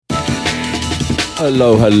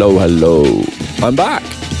Hello, hello, hello. I'm back.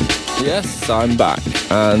 Yes, I'm back.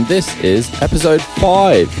 And this is episode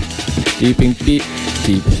 5. Deeping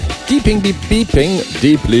deeply.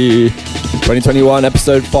 2021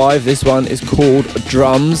 episode 5. This one is called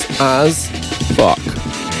Drums as Fuck.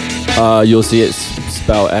 You'll see it's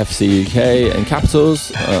spelled FCUK in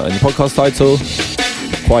capitals in the podcast title.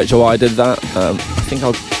 Quite sure why I did that. I think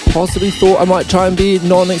I possibly thought I might try and be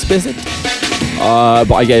non-explicit.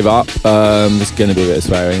 But I gave up. There's going to be a bit of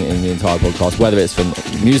swearing in the entire podcast, whether it's from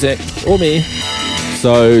music or me.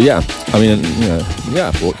 So yeah, I mean,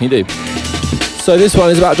 what can you do? So this one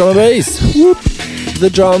is about drum and bass. Whoop. The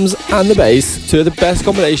drums and the bass, two of the best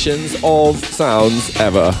combinations of sounds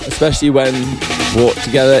ever, especially when brought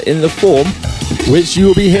together in the form which you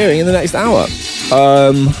will be hearing in the next hour.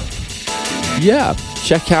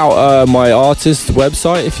 Check out my artist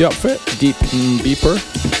website if you're up for it,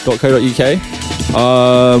 deepbeeper.co.uk.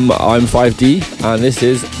 I'm 5D and this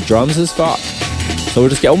is Drums as Fuck. So we'll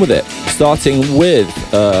just get on with it. Starting with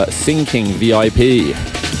Sinking VIP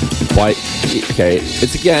by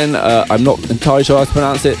it's again, I'm not entirely sure how to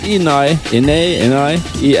pronounce it. Enei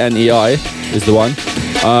is the one.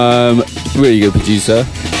 Really good producer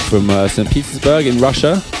from St. Petersburg in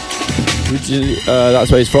Russia. That's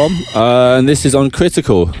where he's from. And this is on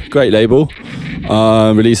Critical, great label.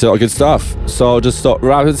 Release a lot of good stuff. So I'll just stop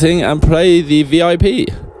rabbiting and play the VIP.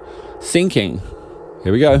 Sinking.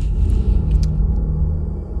 Here we go.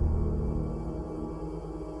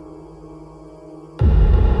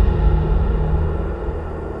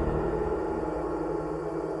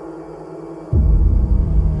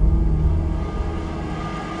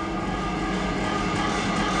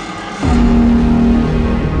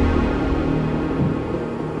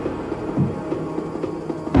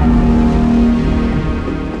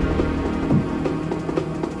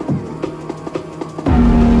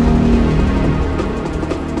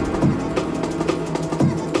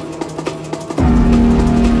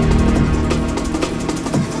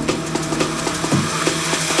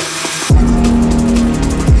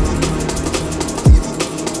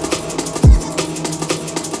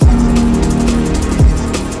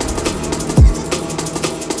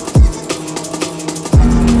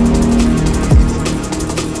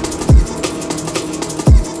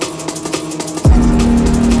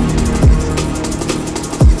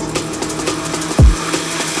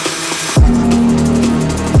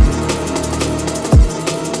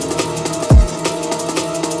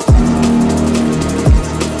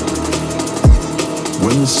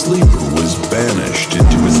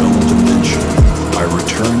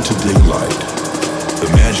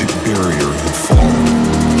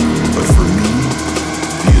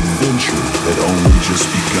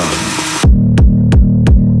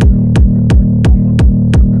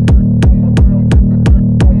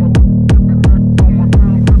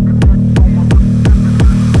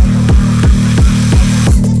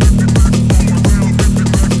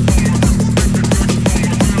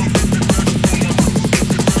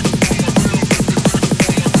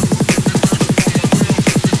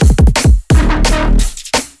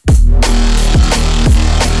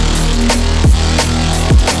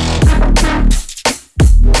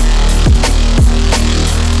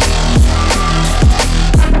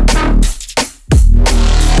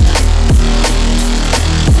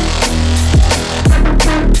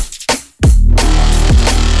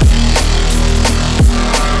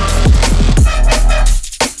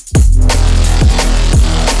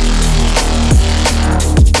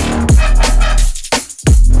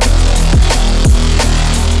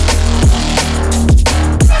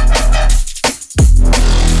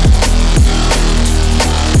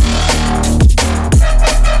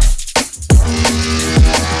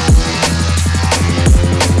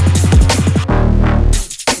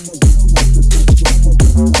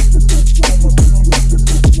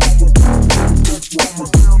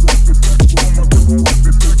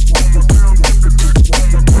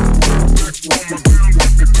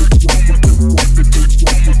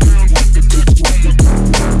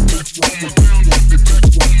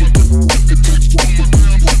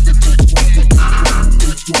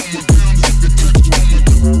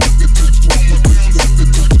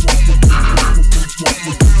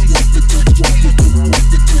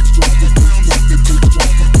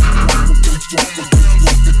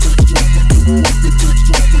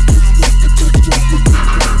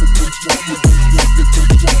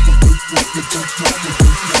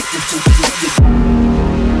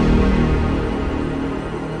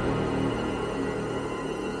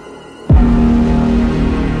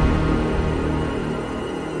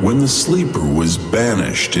 When the sleeper was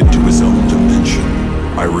banished into his own dimension,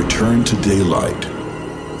 I returned to daylight.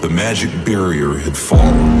 The magic barrier had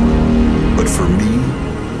fallen, but for me,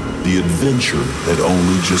 the adventure had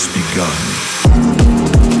only just begun.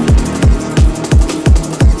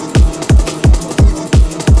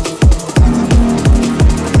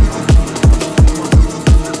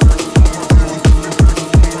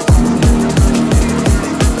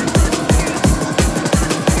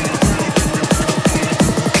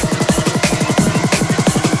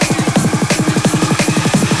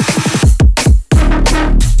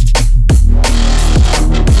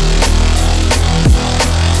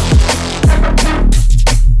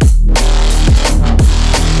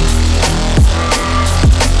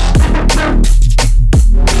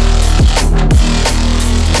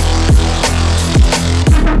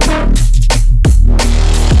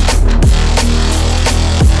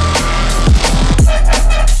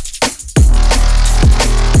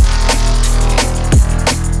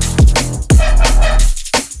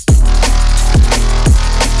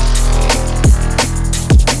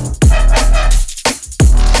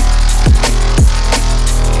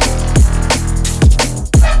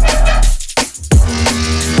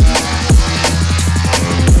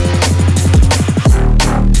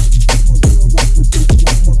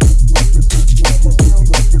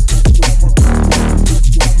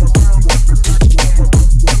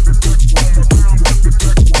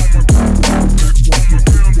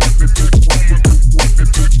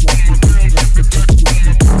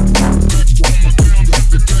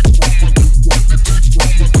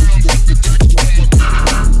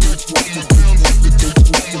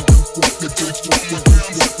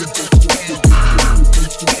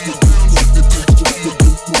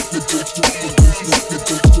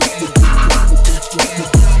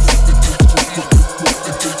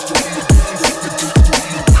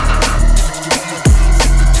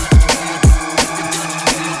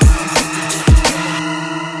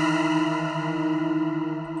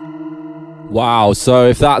 Wow, so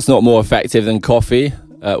if that's not more effective than coffee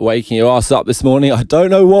at waking your ass up this morning, I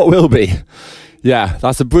don't know what will be. Yeah,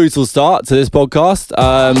 that's a brutal start to this podcast.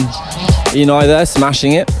 Enei there,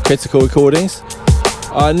 smashing it, Critical Recordings.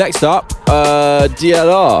 Next up,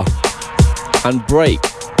 DLR and Break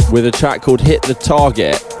with a track called Hit the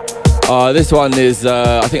Target. This one is,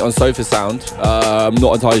 I think, on Sofa Sound. I'm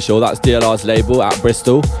not entirely sure. That's DLR's label at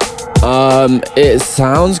Bristol. It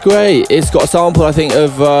sounds great. It's got a sample, I think, of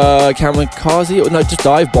Kamikaze, or no, just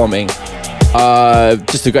Dive Bombing.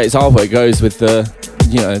 Just a great sample. It goes with the,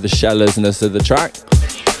 the shellerness of the track.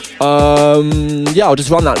 I'll just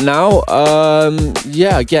run that now.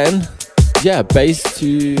 Bass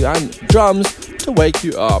and drums to wake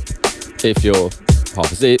you up. If you're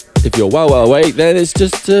half asleep, if you're well awake, then it's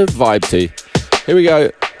just a vibe to. Here we go.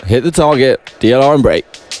 Hit the Target, DLR and Break.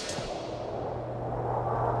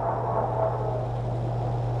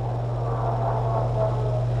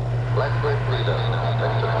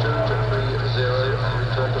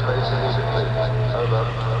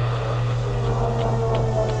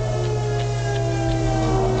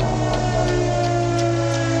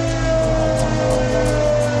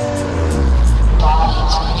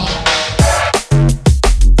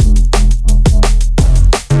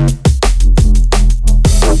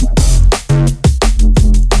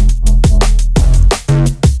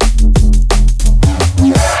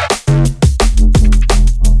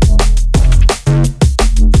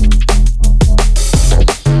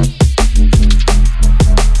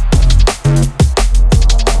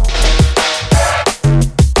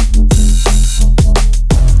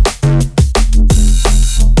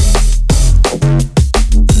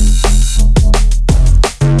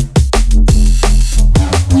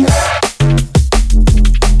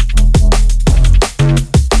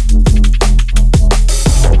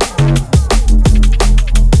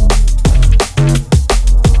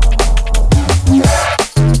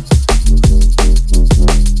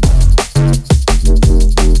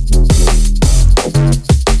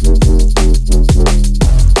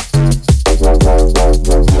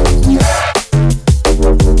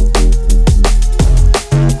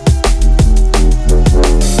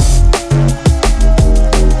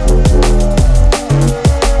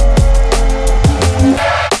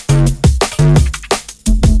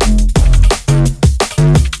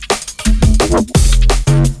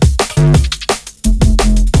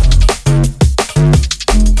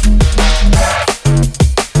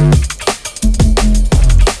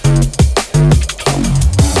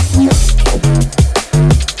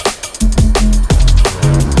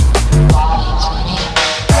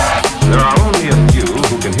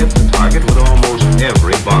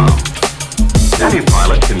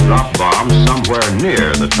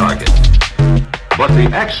 But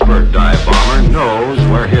the expert dive bomber knows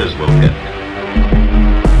where his will hit.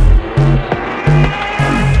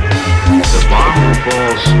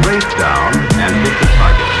 down and hit the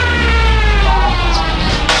target.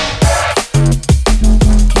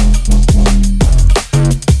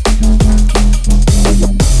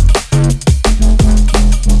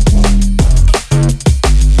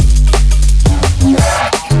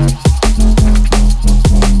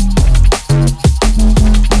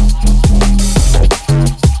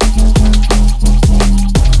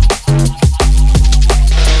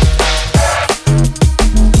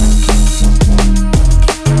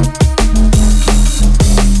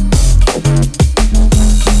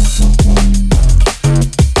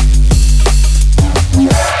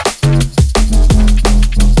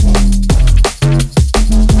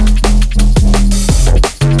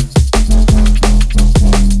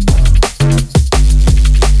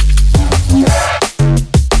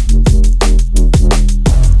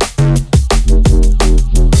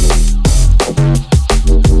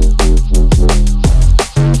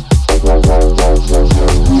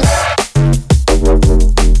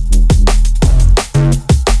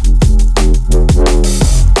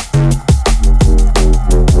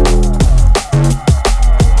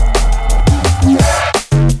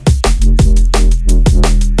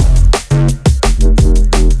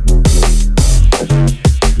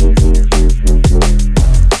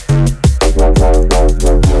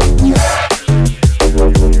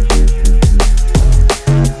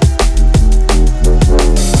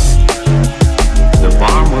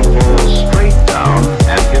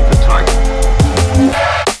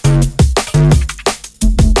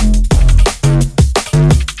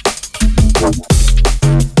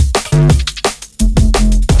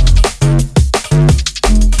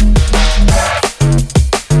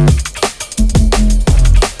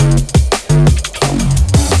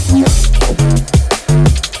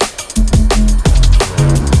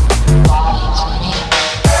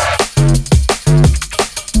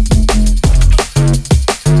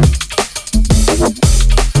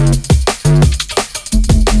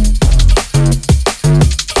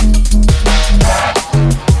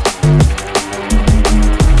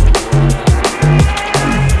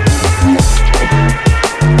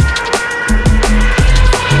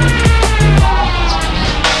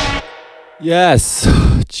 Yes,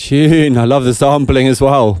 tune. I love the sampling as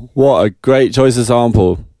well. What a great choice of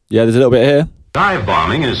sample. Yeah, there's a little bit here. Dive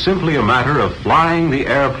bombing is simply a matter of flying the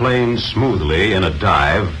airplane smoothly in a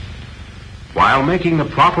dive while making the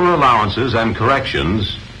proper allowances and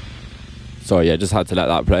corrections. Sorry, yeah, just had to let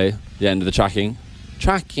that play. The end of the tracking.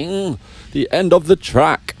 The end of the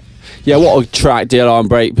track. Yeah, what a track DLR and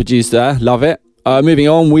Break produced there. Love it. Moving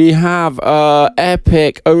on, we have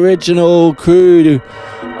epic original crew,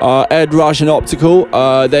 Ed Rush and Optical.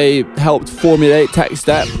 They helped formulate Tech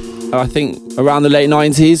Step, I think around the late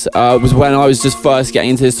 90s was when I was just first getting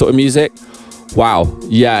into this sort of music. Wow,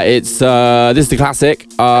 yeah, it's this is the classic.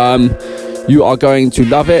 You are going to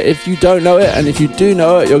love it if you don't know it, and if you do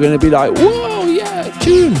know it, you're going to be like, whoa, yeah,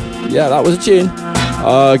 tune. Yeah, that was a tune.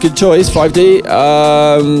 Good choice, 5D.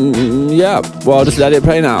 Yeah, well, I'll just let it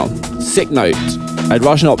play now. Sick Note, Ed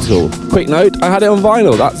Rush and Optical. Quick note, I had it on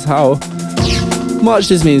vinyl. That's how much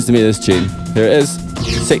this means to me, this tune. Here it is.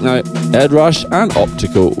 Sick Note, Ed Rush and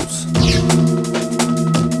Opticals.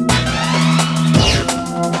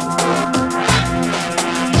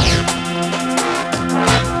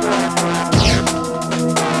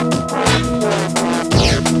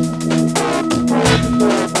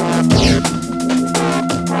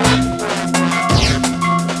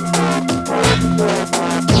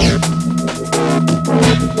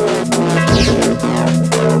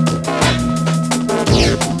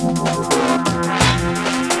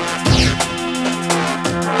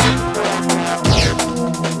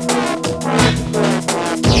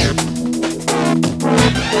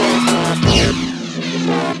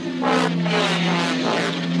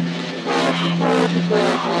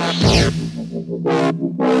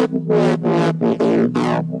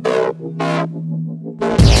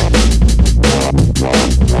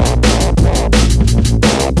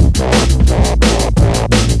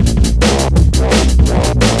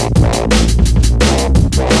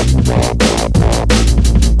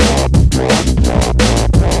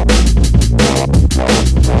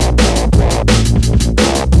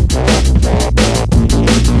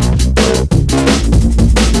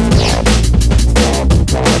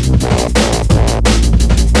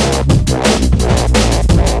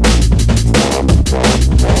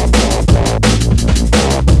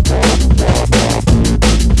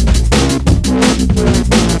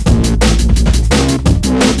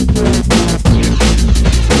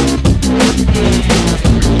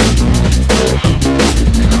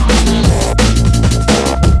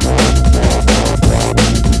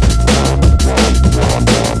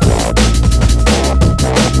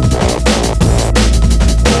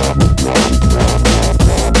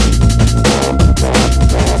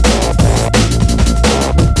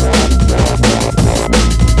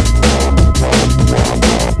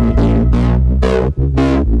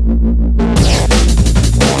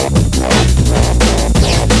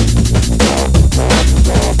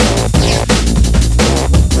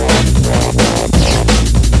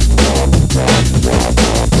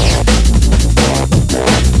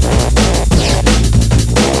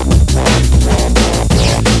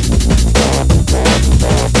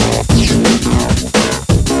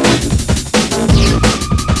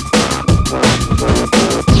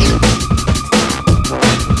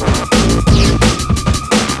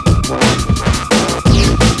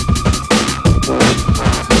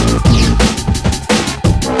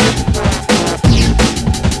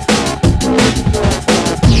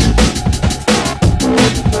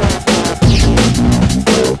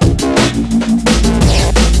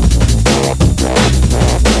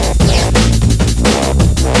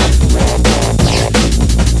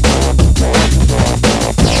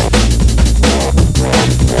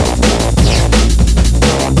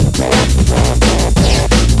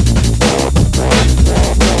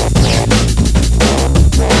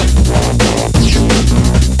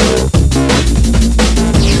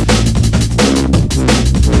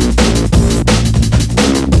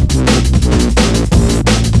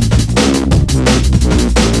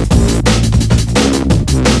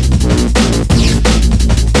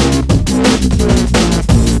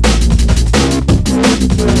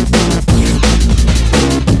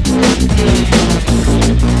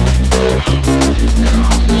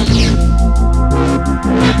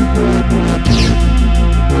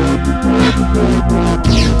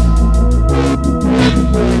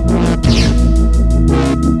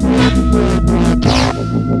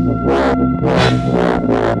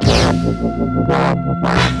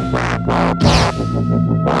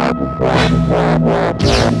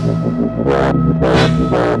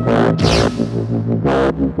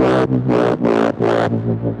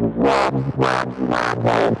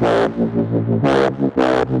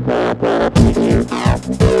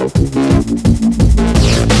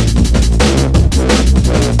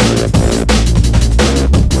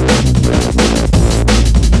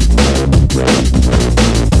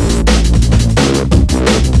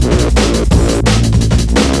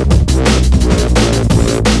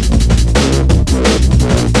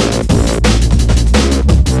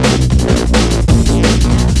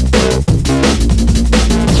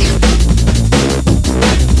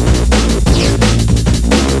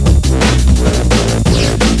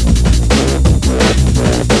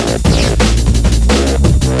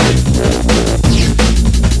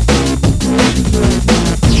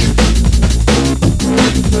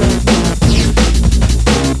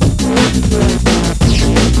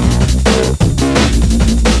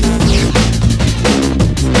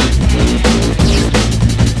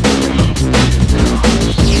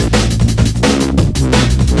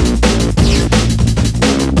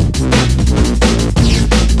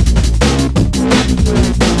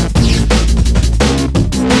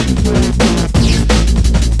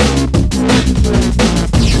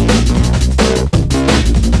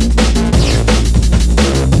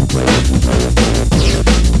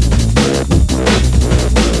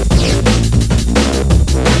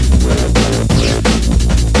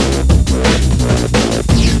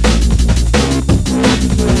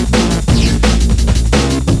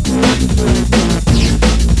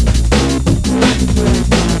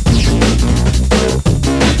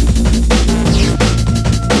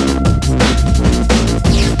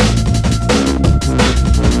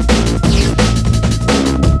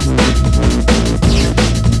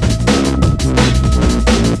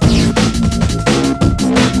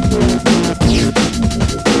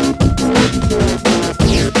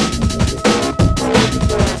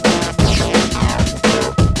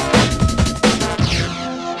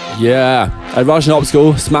 Yeah, a Russian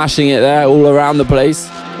Obstacle, smashing it there, all around the place,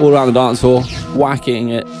 all around the dance floor, whacking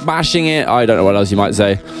it, bashing it, I don't know what else you might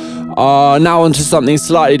say. Now on to something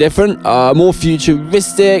slightly different, more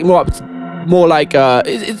futuristic, more like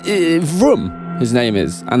Vroom, his name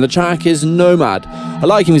is, and the track is Nomad. I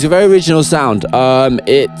like him, he's a very original sound.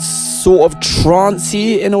 It's sort of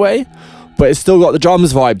trancey in a way, but it's still got the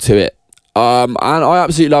drums vibe to it, and I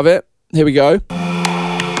absolutely love it. Here we go.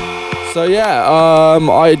 So yeah,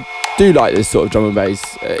 I do like this sort of drum and bass.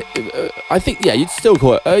 I think, yeah, you'd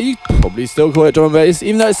probably still call it drum and bass,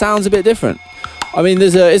 even though it sounds a bit different. I mean,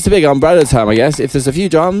 it's a big umbrella term, I guess. If there's a few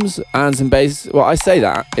drums and some bass, well, I say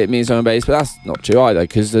that it means drum and bass, but that's not true either,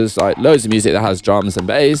 because there's like loads of music that has drums and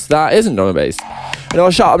bass that isn't drum and bass. And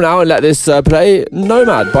I'll shut up now and let this play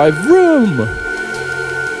Nomad by Vroom.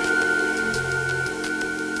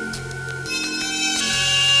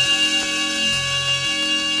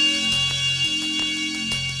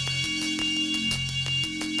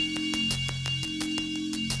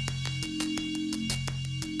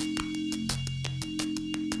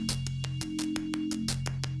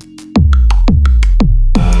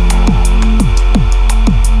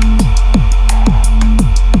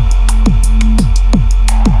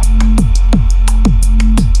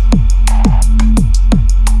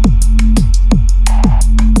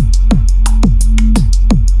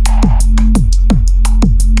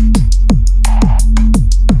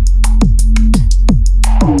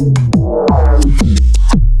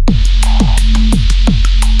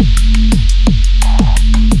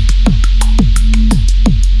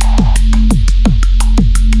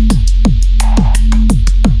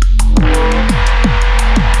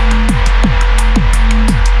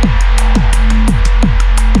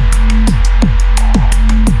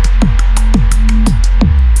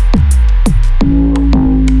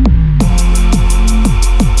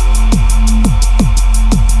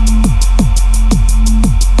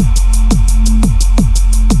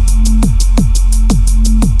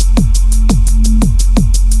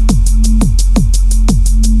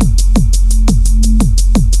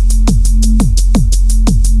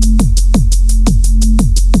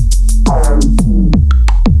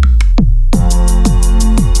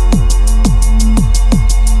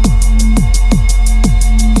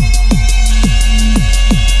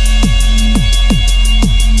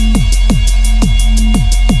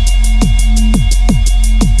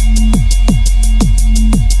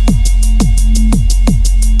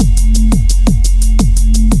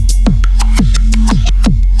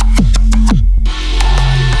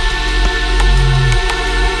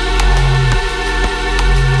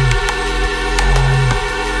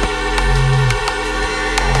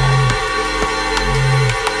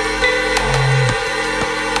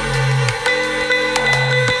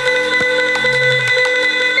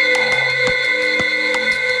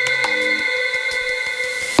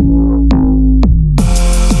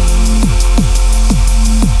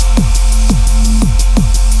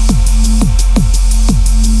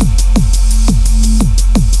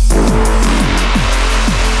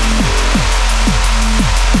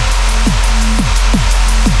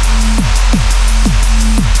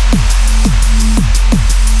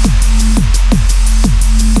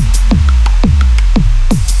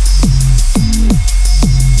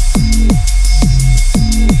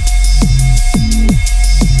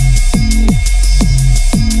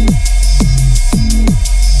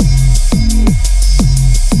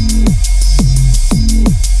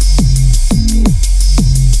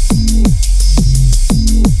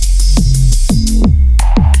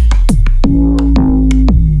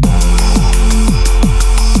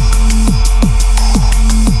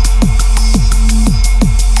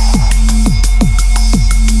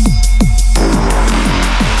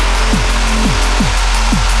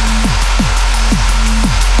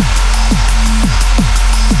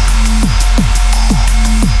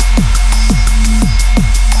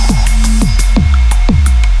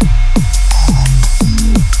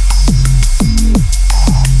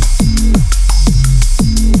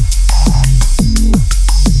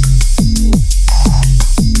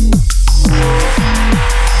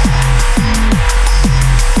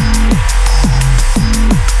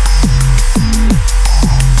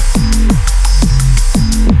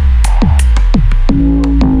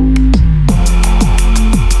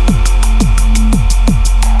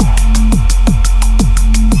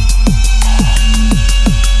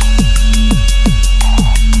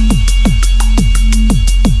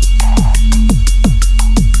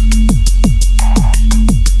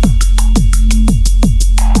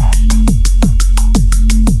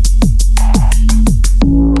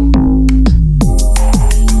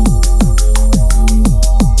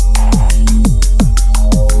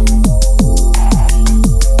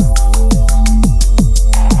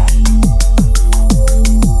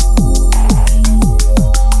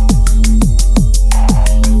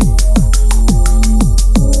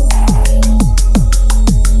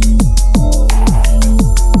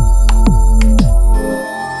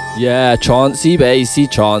 Yeah, chancy, bassy,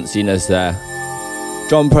 chanciness there.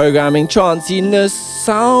 Drum programming, chanciness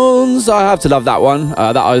sounds. I have to love that one.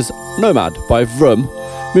 That was Nomad by Vroom.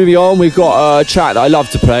 Moving on, we've got a track that I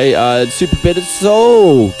love to play. Super bit of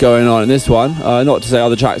soul going on in this one. Not to say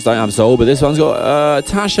other tracks don't have soul, but this one's got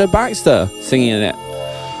Tasha Baxter singing in it.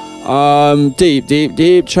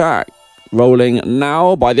 Deep track. Rolling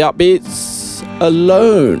Now by The Upbeats.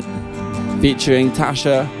 Alone. Featuring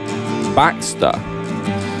Tasha Baxter.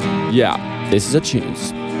 Yeah, this is a tune.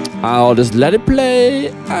 I'll just let it play,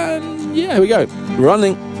 and yeah, here we go.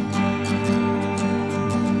 Running.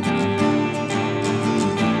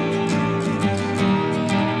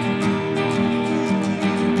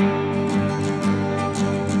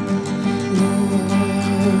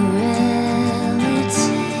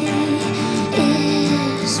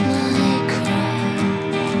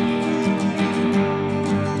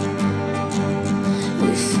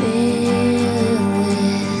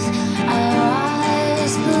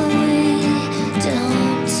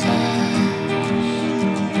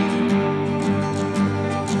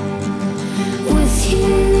 With you,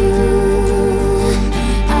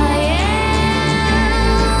 I am.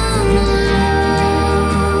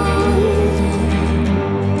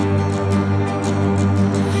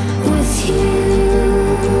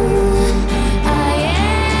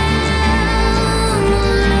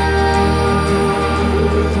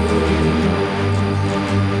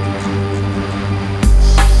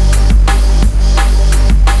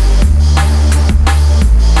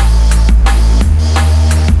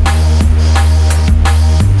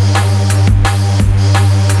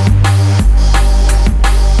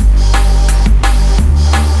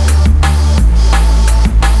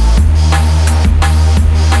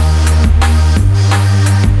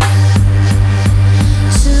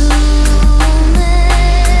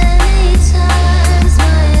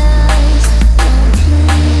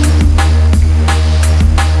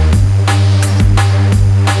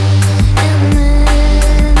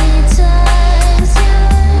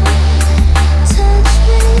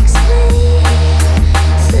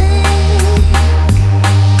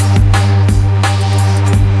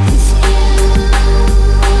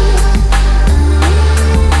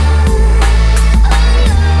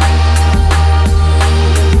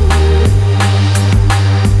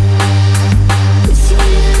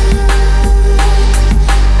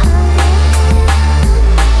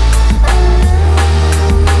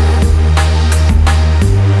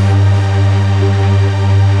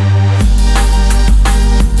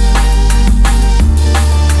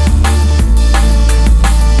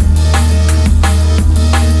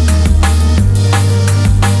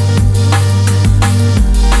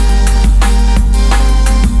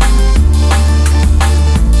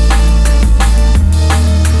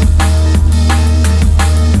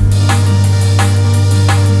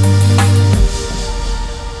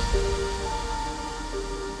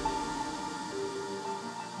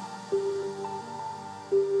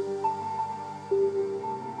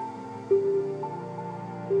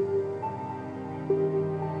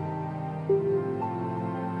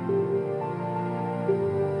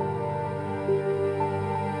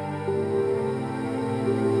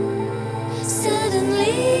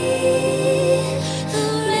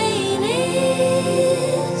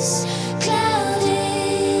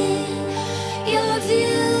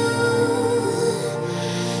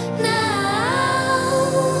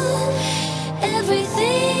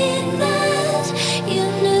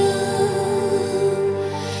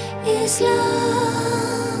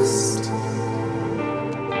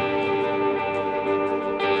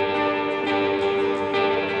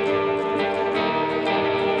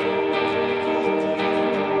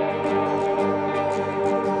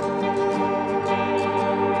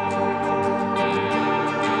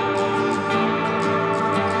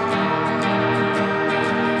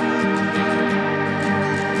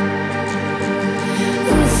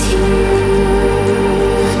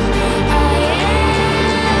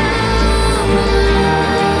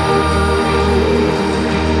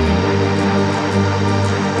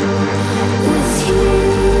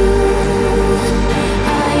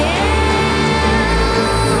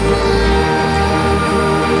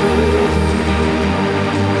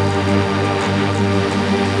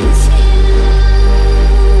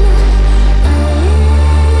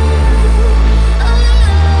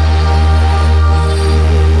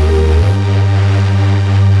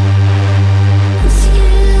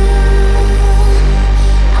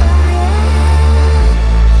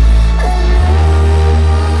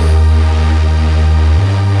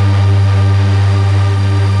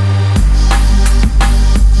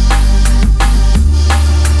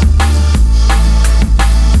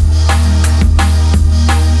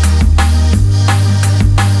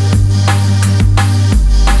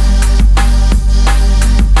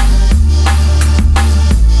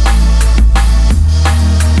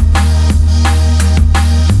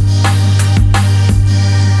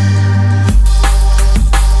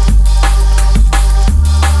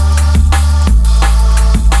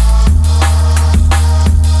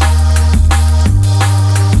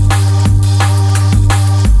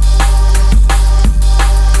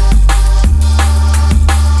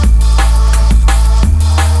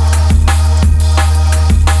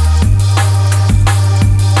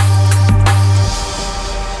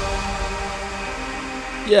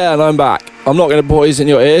 Yeah, and I'm back. I'm not going to poison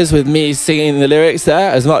your ears with me singing the lyrics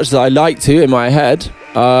there as much as I like to in my head.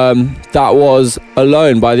 That was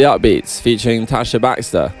Alone by The Upbeats featuring Tasha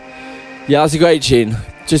Baxter. Yeah, that's a great tune.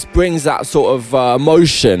 Just brings that sort of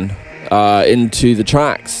emotion into the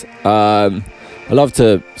tracks. I love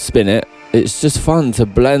to spin it. It's just fun to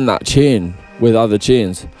blend that tune with other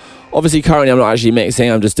tunes. Obviously, currently I'm not actually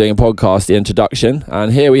mixing, I'm just doing a podcast, the introduction.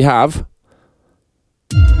 And here we have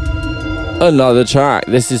another track.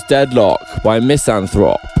 This is Deadlock by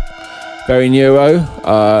Misanthrop. Very neuro,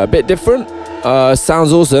 a bit different.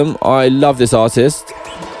 Sounds awesome. I love this artist.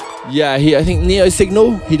 Yeah, I think Neo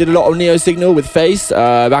Signal. He did a lot of Neo Signal with Face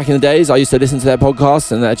back in the days. I used to listen to their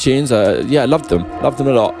podcasts and their tunes. Yeah, loved them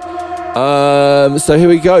a lot. So here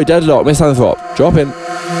we go, Deadlock, Misanthrop. Drop in.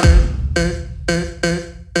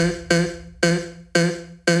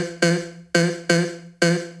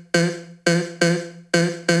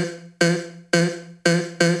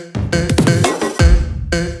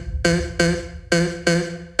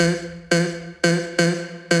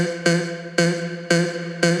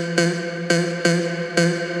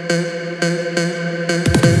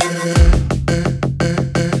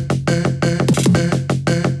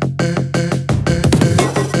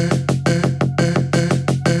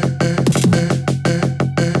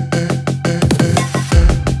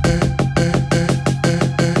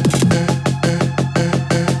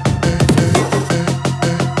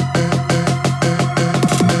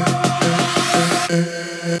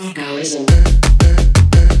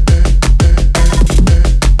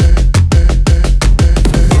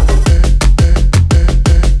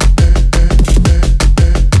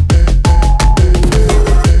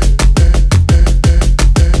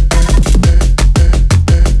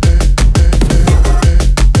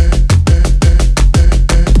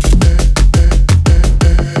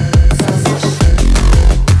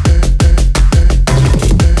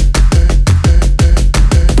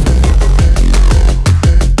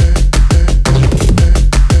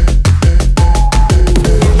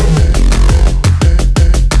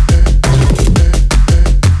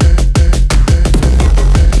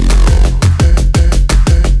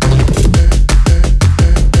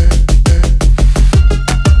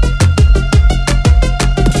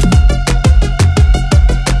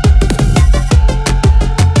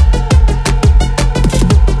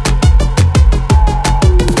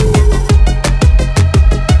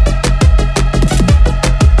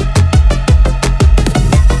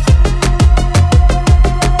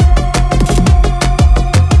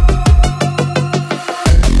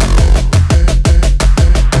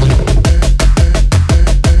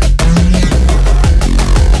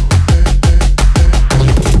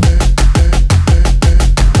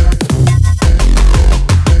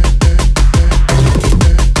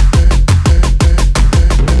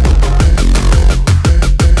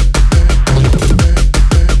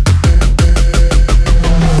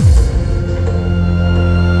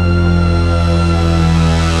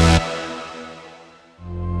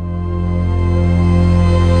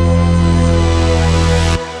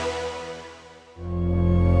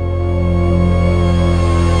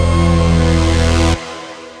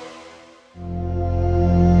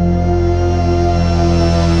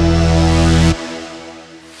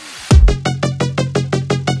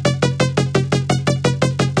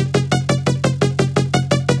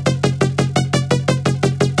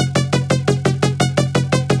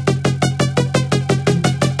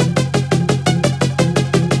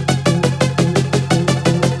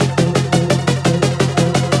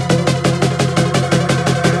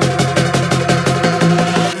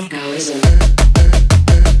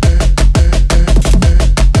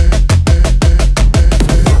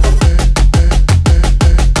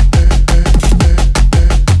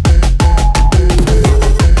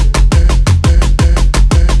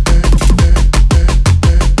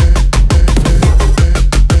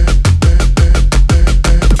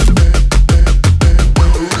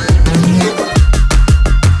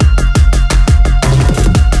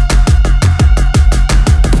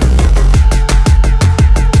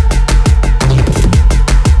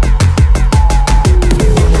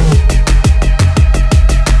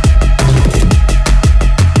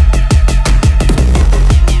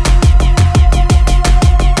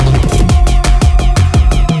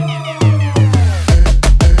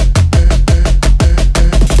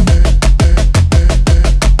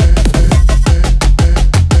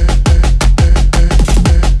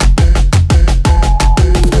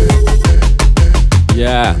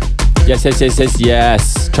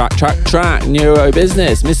 Yes. Track. Neuro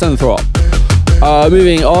Business, Misanthrop.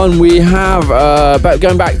 Moving on, we have,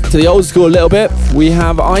 going back to the old school a little bit, we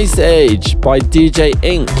have Ice Age by DJ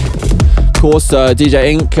Ink. course, DJ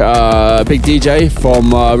Ink, big DJ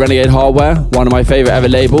from Renegade Hardware, one of my favourite ever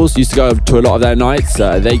labels. Used to go to a lot of their nights.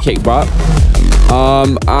 They kick butt.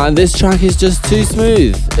 And this track is just too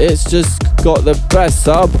smooth. It's just got the best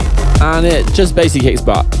sub, and it just basically kicks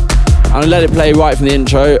butt. And I let it play right from the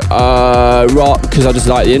intro, because I just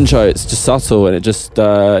like the intro. It's just subtle, and it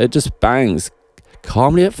just bangs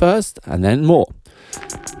calmly at first, and then more.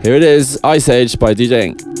 Here it is, Ice Age by DJ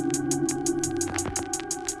Ink.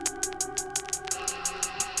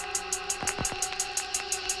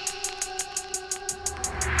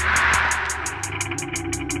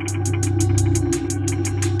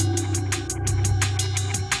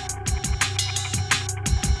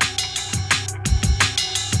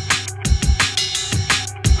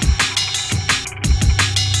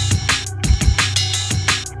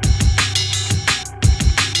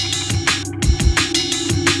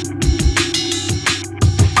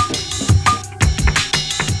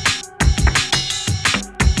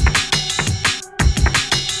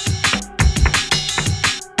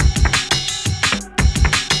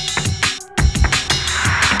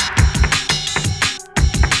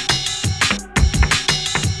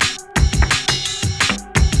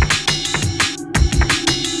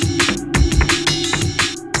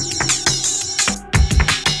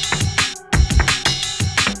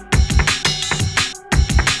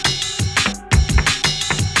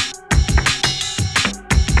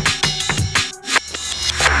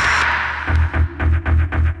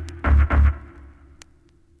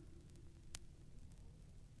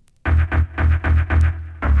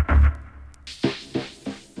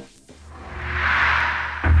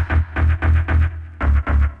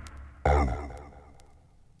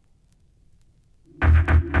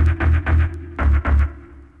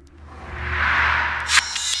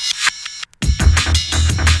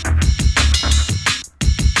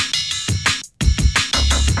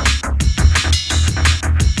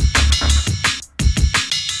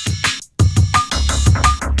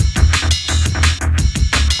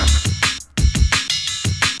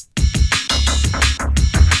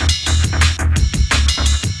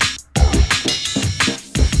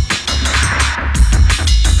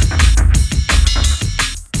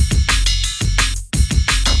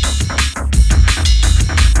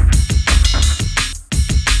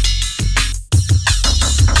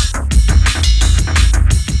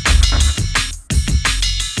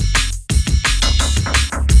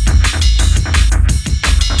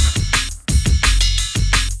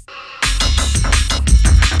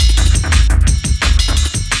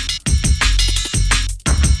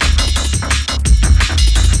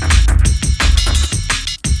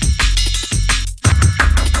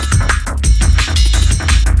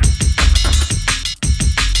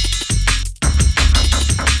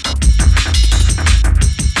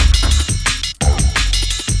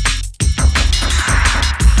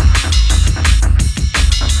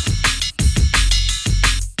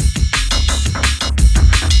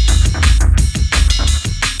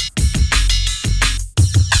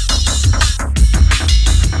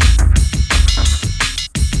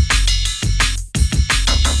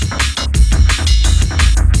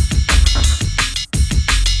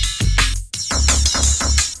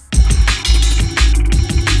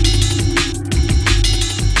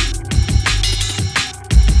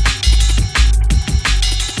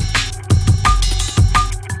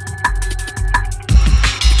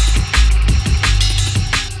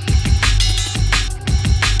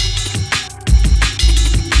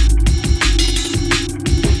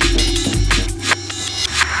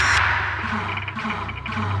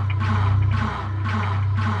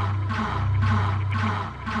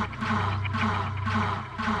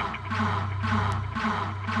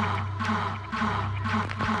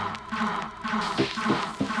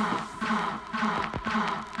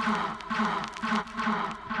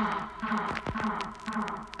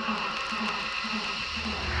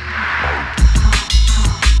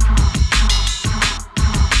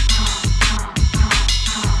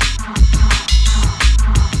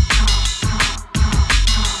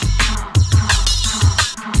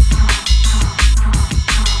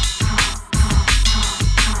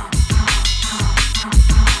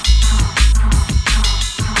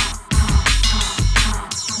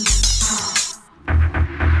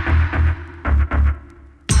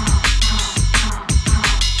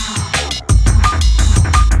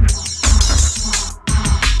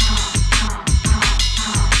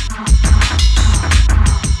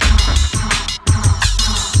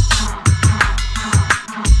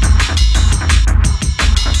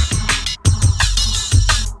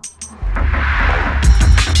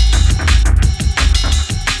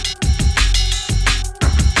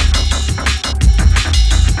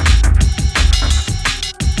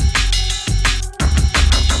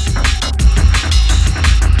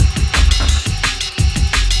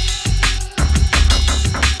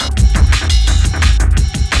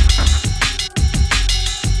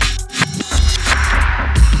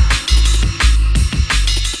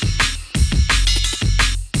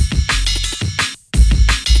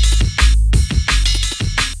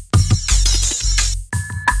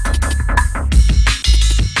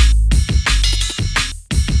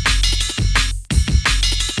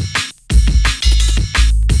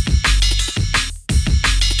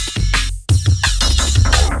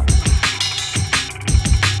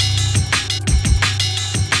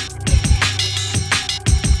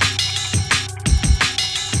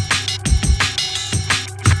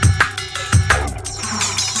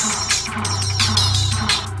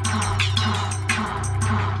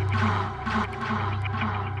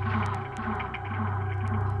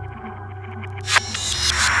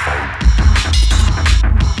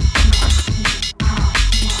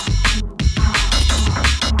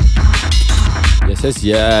 Says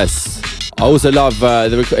yes. I also love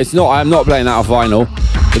I'm not playing that off vinyl,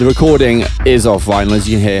 but the recording is off vinyl, as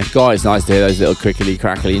you can hear. God, it's nice to hear those little crickly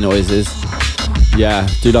crackly noises. Yeah,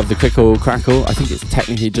 do love the crickle crackle. I think it's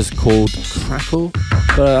technically just called crackle,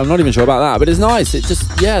 but I'm not even sure about that. But it's nice. It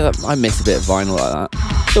just, I miss a bit of vinyl like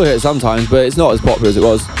that. Still hear it sometimes, but it's not as popular as it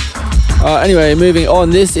was. Anyway, moving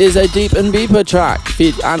on. This is a Deep and Beeper track.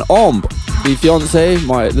 And Omb, the fiance,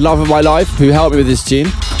 the love of my life, who helped me with this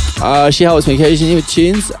tune. She helps me occasionally with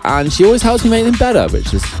tunes, and she always helps me make them better,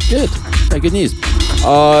 which is good. Good news.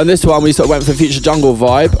 And this one, we sort of went for Future Jungle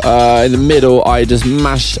vibe. In the middle, I just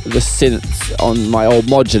mashed the synths on my old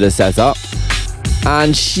modular setup,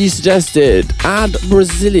 and she suggested add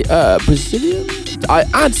Brazilian? I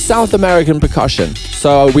add South American percussion.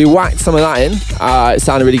 So we whacked some of that in. It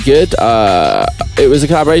sounded really good. It was a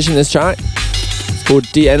collaboration, this track. It's called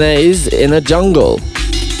DNA's in a Jungle.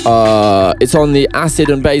 It's on the Acid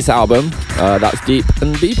and Bass album. That's Deep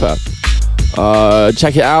and Beeper.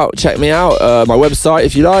 Check it out. Check me out. My website,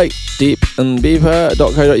 if you like,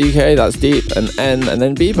 deepandbeeper.co.uk. That's Deep and N and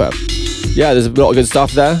then Beeper. Yeah, there's a lot of good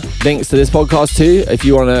stuff there. Links to this podcast too, if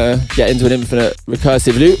you want to get into an infinite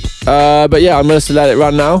recursive loop. But yeah, I'm going to let it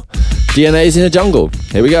run now. DNA's in a Jungle.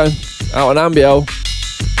 Here we go. Out on Ambio.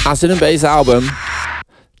 Acid and Bass album.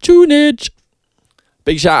 Tunage.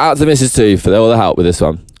 Big shout out to the missus too for all the help with this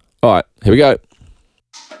one. Alright, here we go.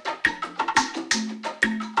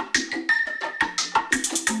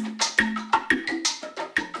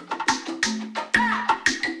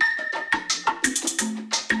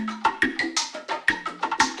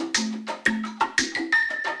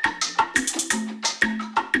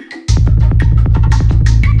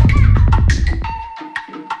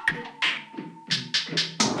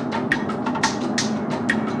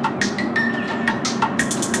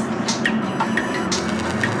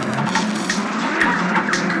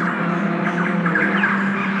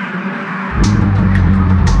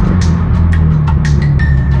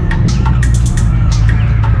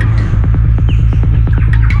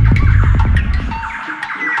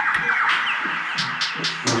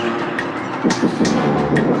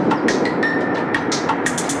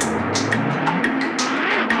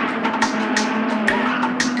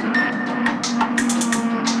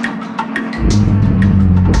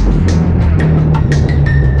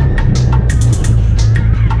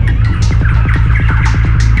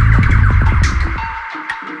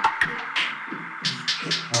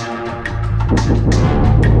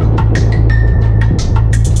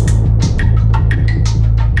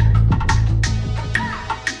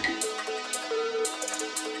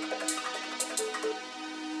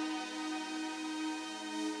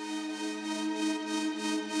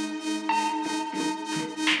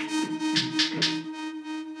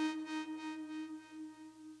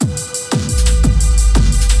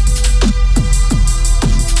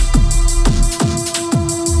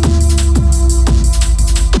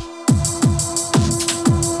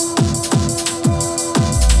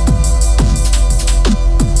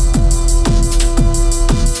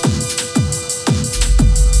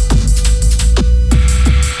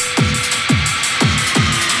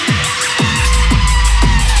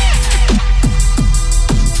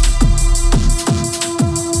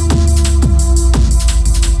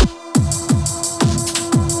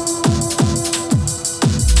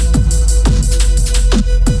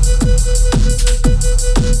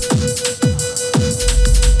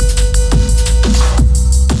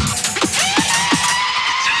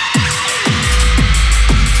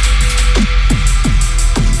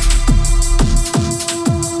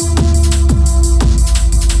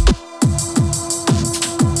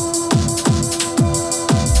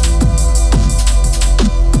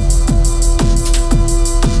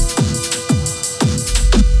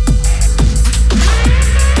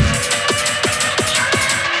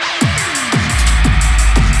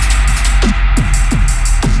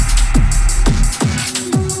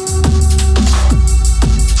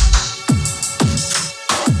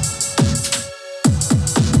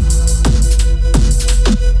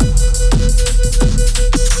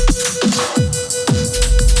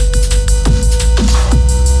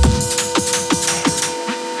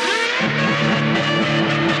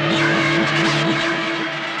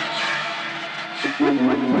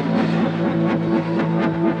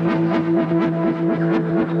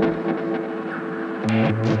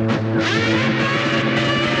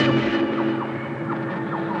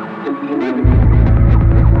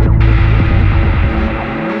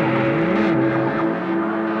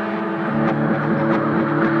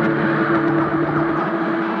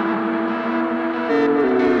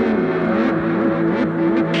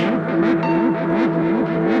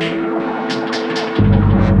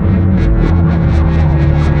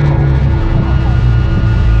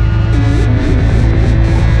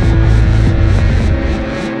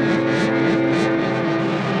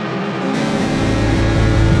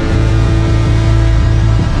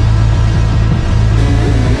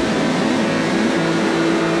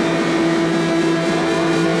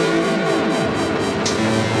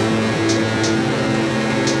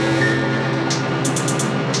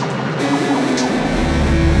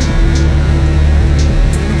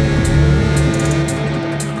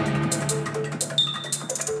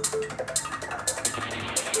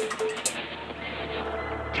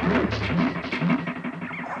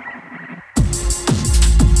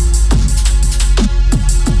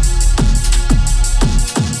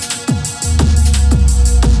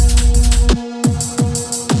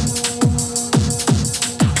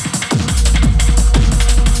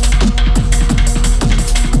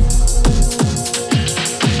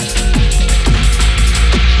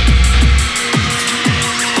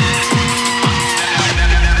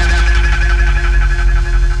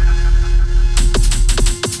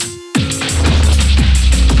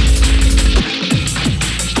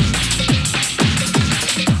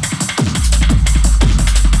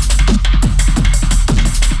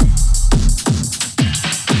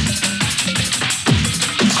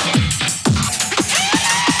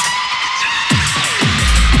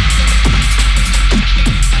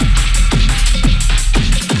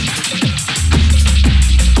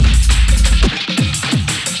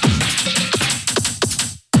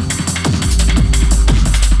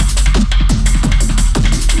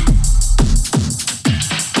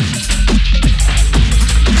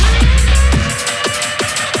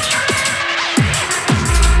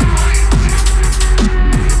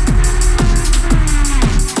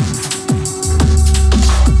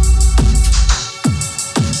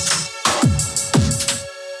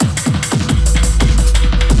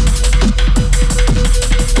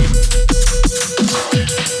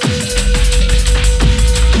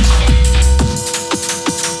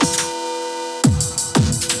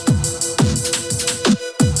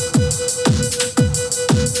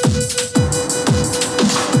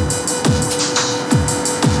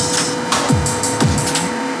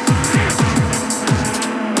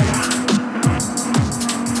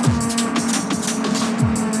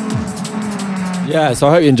 Yeah, so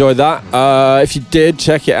I hope you enjoyed that. If you did,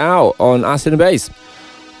 check it out on Acid and Bass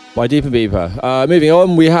by Deeper Beeper. Moving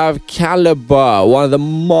on, we have Caliber, one of the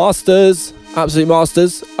masters, absolute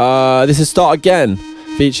masters. This is Start Again,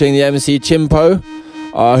 featuring the MC Chimpo,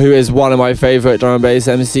 who is one of my favourite drum and bass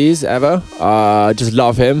MCs ever. Just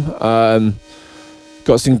love him.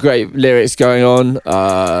 Got some great lyrics going on.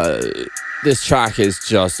 This track is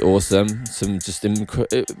just awesome.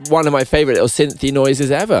 One of my favourite little synthy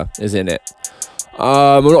noises ever is in it.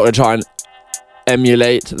 I'm not going to try and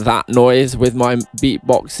emulate that noise with my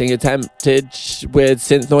beatboxing attempted weird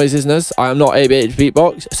synth noisiness. I am not ABH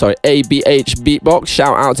Beatbox.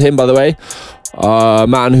 Shout out to him, by the way.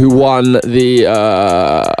 Man who won the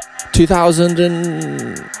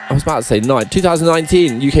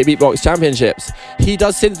 2019 UK Beatbox Championships. He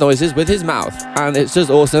does synth noises with his mouth, and it's just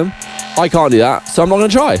awesome. I can't do that, so I'm not going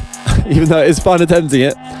to try, even though it's fun attempting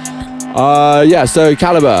it. Yeah, so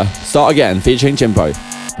Caliber, Start Again, featuring Chimpo.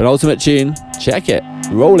 Penultimate tune, check it.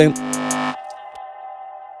 Rolling.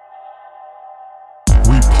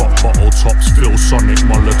 We pop bottle tops, fill sonic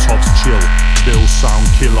molotovs, chill. Bill sound,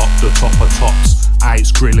 kill up the top of tops.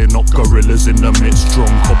 Ice grilling up gorillas in the midst.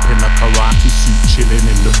 Drunk up in a karate suit, chilling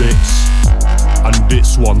in the bits. And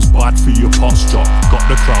this one's bad for your posture. Got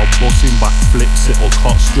the crowd busting back flips, it'll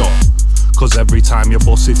cost you. Cause every time you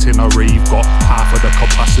bust it in a rave, got half of the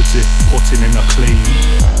capacity, putting in a clean.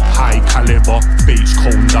 High caliber, bass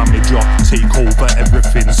cone damager. Take over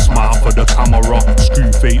everything, smile for the camera. Screw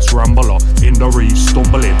face rambler, in the rave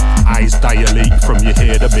stumbling. Eyes dilate from you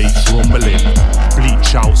hear the bass rumbling.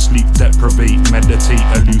 Bleach out, sleep deprivate, meditate,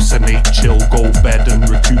 hallucinate. Chill, go bed and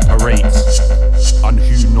recuperate. And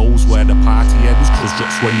who knows where the party ends, cause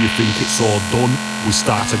just when you think it's all done, we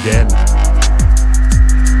start again.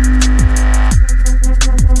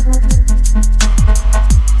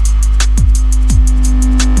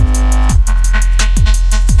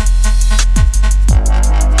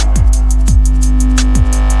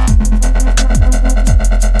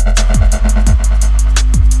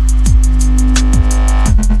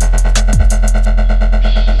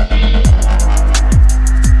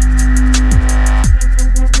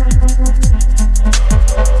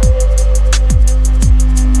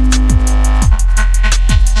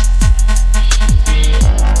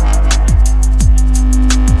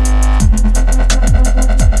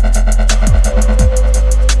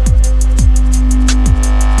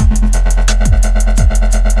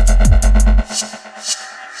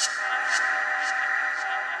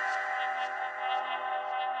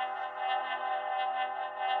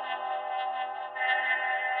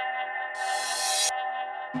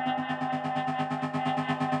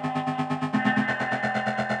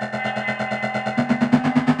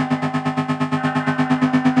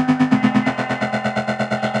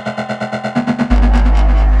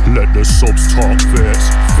 Let the subs talk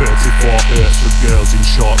first. 34 hertz for girls in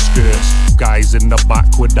short skirts. Guys in the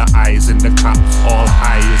back with the eyes in the cap. All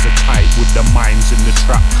high as a kite with the minds in the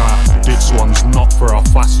trap car. This one's not for a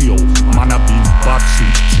Facio. Man, I've been bad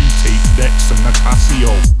since 2 tape decks and the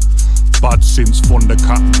Casio. Bad since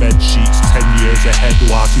Thundercat bed sheets. 10 years ahead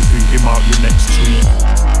whilst you thinking about your next tweet.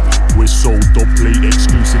 We're so dub-plate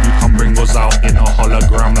exclusive, you can bring us out in a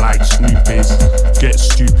hologram like Snoopy's. Get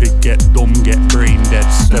stupid, get dumb, get brain dead.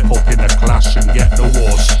 Step up in a clash and get the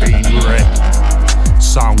war stained red.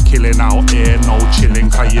 Sound killing out here, no chilling,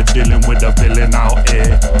 cause you're dealing with a villain out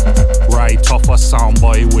here. Right off a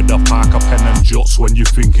soundboy with a Parker pen and juts. When you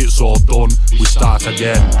think it's all done, we start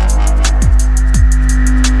again.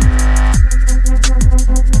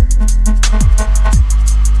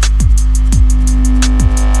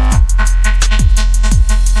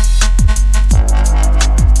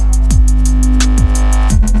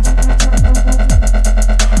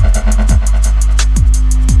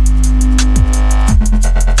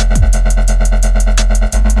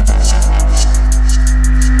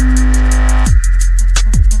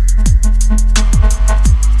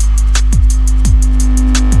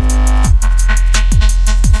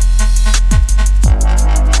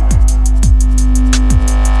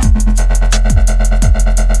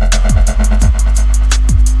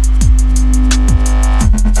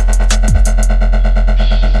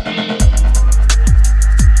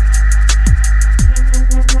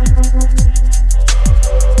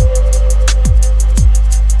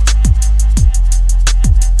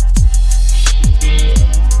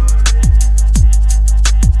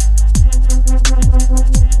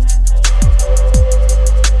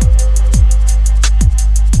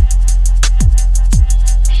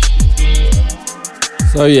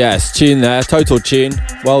 So yes, tune there, total tune,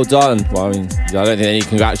 well done. Well, I mean, I don't think they need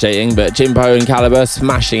congratulating, but Chimpo and Caliber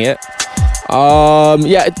smashing it.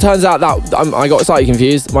 Yeah, it turns out that I got slightly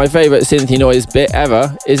confused. My favourite synthy noise bit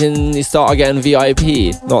ever is in the Start Again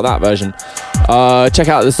VIP, not that version. Check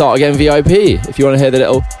out the Start Again VIP if you want to hear the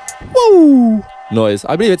little woo noise.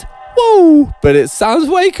 I believe it's woo, but it sounds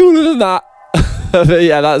way cooler than that. But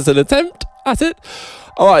yeah, that's an attempt at it.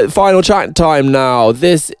 Alright, final track time now.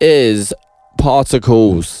 This is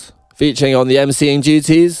Particles, featuring on the MCing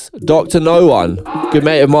duties, Dr. No One, good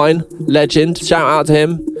mate of mine, legend, shout out to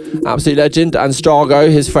him, absolute legend, and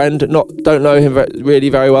Strago, his friend, don't know him really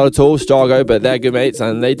very well at all, Strago, but they're good mates,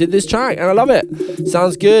 and they did this track, and I love it.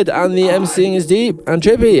 Sounds good, and the MCing is deep and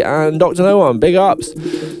trippy, and Dr. No One, big ups.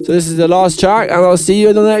 So this is the last track, and I'll see you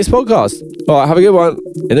in the next podcast. Alright, have a good one,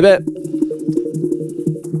 in a bit.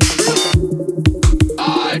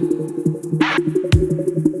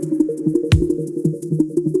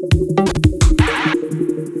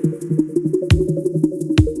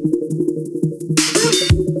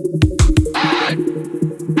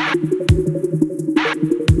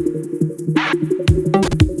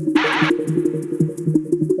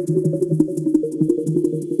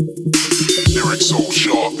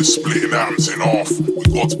 Splitting atoms in half. We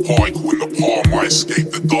got particle in the palm. I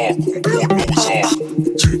escaped the dark on board Noah's Ark.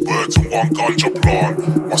 2 birds and 1 ganja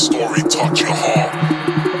plant. My story touch your heart.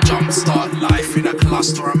 Jumpstart life in a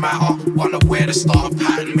cluster of matter. Wanna wear the starter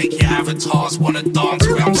pattern, make your avatars wanna dance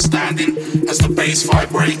where I'm standing. As the bass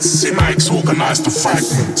vibrates, Simax organise the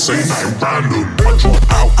fragments. Ain't nothing random. I drop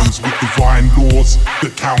albums with divine laws. The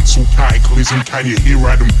council cataclysm, can you hear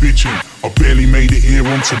Adam bitching? I barely made it here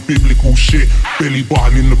onto biblical shit. Belly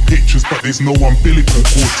button in the pictures, but there's no umbilical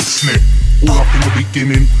cord to snip. All up in the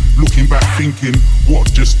beginning, looking back thinking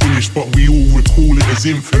what just finished, but we all recall it as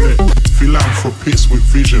infinite. Philanthropist with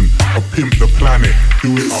vision, I pimp the planet,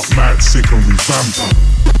 do it up mad, sick and revamp it.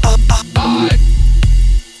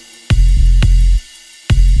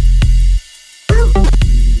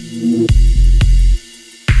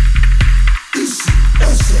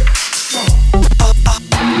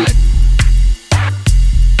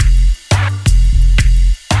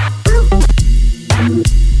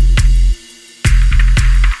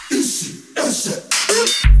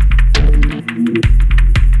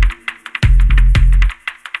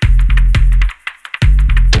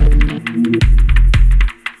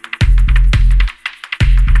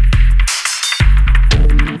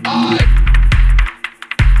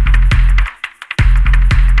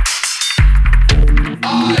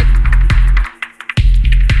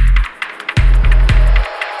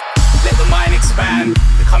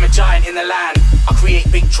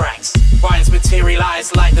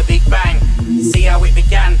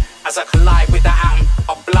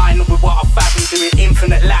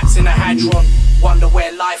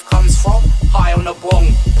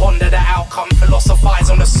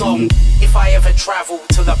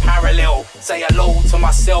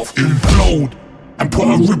 Implode and put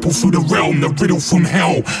a ripple through the realm, the riddle from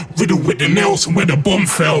hell, riddle with the nails from where the bomb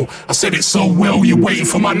fell. I said it so well, you're waiting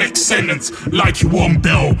for my next sentence, like you on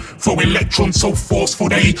Bell. Throw electrons so forceful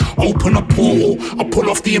they open a portal. I pull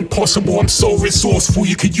off the impossible, I'm so resourceful.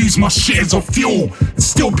 You could use my shit as a fuel and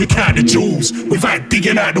still pick out the jewels without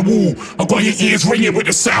digging out the wall. I got your ears ringing with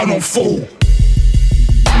the sound on full.